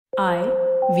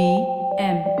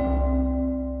IVM.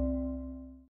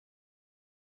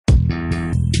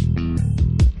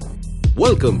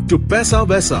 Welcome to Paisa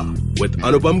Vaisa with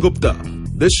Anupam Gupta.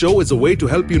 This show is a way to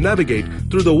help you navigate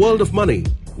through the world of money,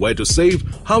 where to save,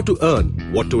 how to earn,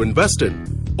 what to invest in.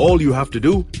 All you have to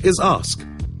do is ask.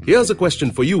 Here's a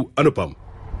question for you, Anupam.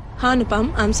 Hi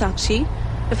Anupam, I'm Sakshi.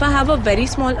 If I have a very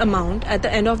small amount at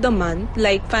the end of the month,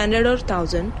 like 500 or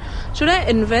 1000, should I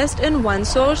invest in one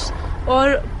source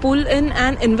or pull in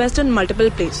and invest in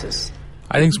multiple places?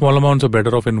 I think small amounts are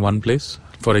better off in one place.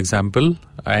 For example,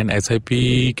 an SIP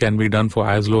can be done for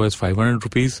as low as 500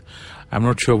 rupees. I'm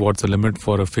not sure what's the limit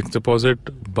for a fixed deposit,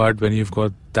 but when you've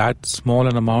got that small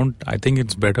an amount, I think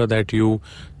it's better that you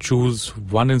choose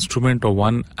one instrument or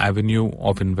one avenue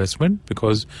of investment,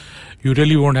 because you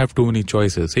really won't have too many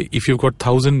choices. If you've got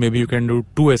 1000, maybe you can do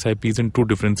two SIPs in two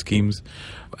different schemes,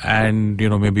 and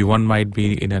maybe one might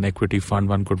be in an equity fund,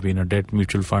 one could be in a debt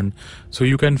mutual fund. So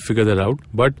you can figure that out.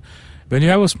 But when you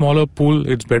have a smaller pool,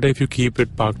 it's better if you keep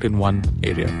it parked in one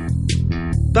area.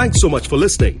 Thanks so much for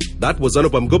listening. That was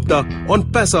Anupam Gupta on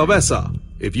Paisa Vaisa.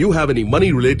 If you have any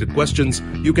money-related questions,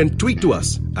 you can tweet to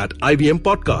us at IVM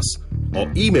Podcasts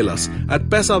or email us at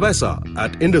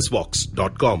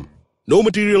paisavaisa@indusvox.com. No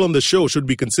material on the show should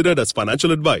be considered as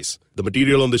financial advice. The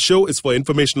material on the show is for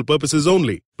informational purposes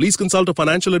only. Please consult a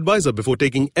financial advisor before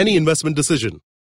taking any investment decision.